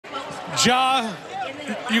Ja,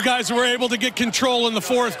 you guys were able to get control in the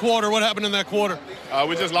fourth quarter. What happened in that quarter?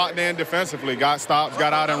 We just locked in defensively, got stops,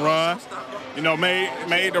 got out and run. You know,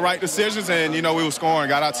 made the right decisions, and, you know, we were scoring,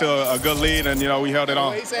 got out to a good lead, and, you know, we held it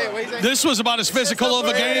on. This was about as physical of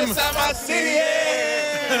a game.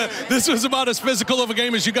 This was about as physical of a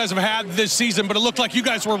game as you guys have had this season, but it looked like you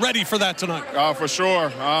guys were ready for that tonight. For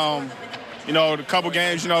sure. You know, a couple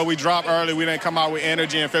games, you know, we dropped early. We didn't come out with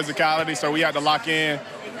energy and physicality, so we had to lock in,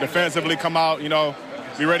 defensively come out, you know,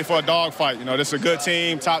 be ready for a dogfight. You know, this is a good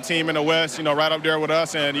team, top team in the West, you know, right up there with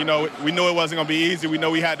us. And, you know, we knew it wasn't going to be easy. We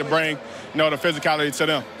know we had to bring, you know, the physicality to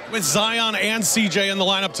them. With Zion and CJ in the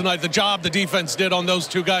lineup tonight, the job the defense did on those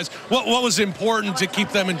two guys, what was important to keep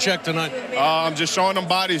them in check tonight? Just showing them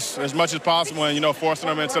bodies as much as possible and, you know, forcing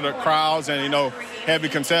them into the crowds and, you know, heavy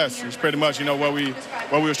contests. It's pretty much, you know, what we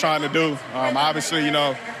was trying to do. Obviously, you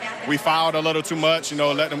know, we fouled a little too much, you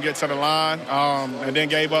know, let them get to the line, and then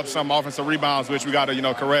gave up some offensive rebounds, which we got to, you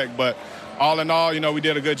know, correct. But all in all, you know, we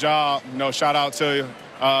did a good job. You know, shout out to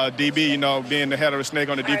DB, you know, being the head of the snake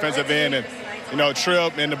on the defensive end, and, you know,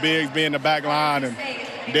 Tripp and the bigs being the back line, and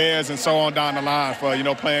Dez and so on down the line for, you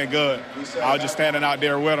know, playing good. I was just standing out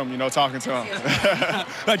there with them, you know, talking to them.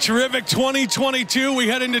 A terrific 2022. We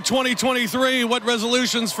head into 2023. What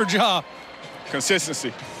resolutions for Ja?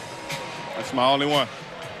 Consistency. That's my only one.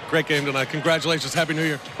 Great game tonight. Congratulations. Happy New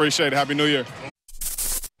Year. Appreciate it. Happy New Year.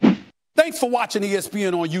 Thanks for watching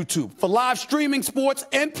ESPN on YouTube. For live streaming, sports,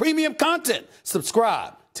 and premium content,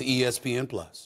 subscribe to ESPN+.